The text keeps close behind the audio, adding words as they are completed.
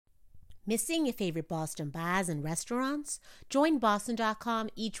Missing your favorite Boston bars and restaurants? Join Boston.com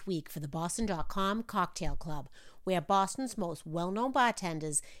each week for the Boston.com Cocktail Club, where Boston's most well-known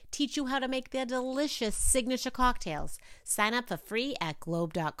bartenders teach you how to make their delicious signature cocktails. Sign up for free at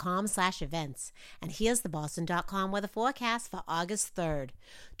globe.com/events. And here's the Boston.com weather forecast for August 3rd.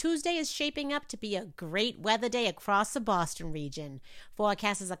 Tuesday is shaping up to be a great weather day across the Boston region.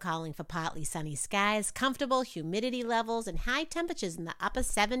 Forecasters are calling for partly sunny skies, comfortable humidity levels, and high temperatures in the upper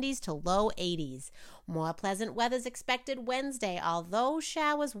 70s to low 80s. More pleasant weather is expected Wednesday, although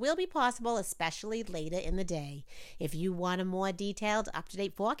showers will be possible, especially later in the day. If you want a more detailed,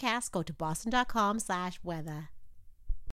 up-to-date forecast, go to boston.com/weather.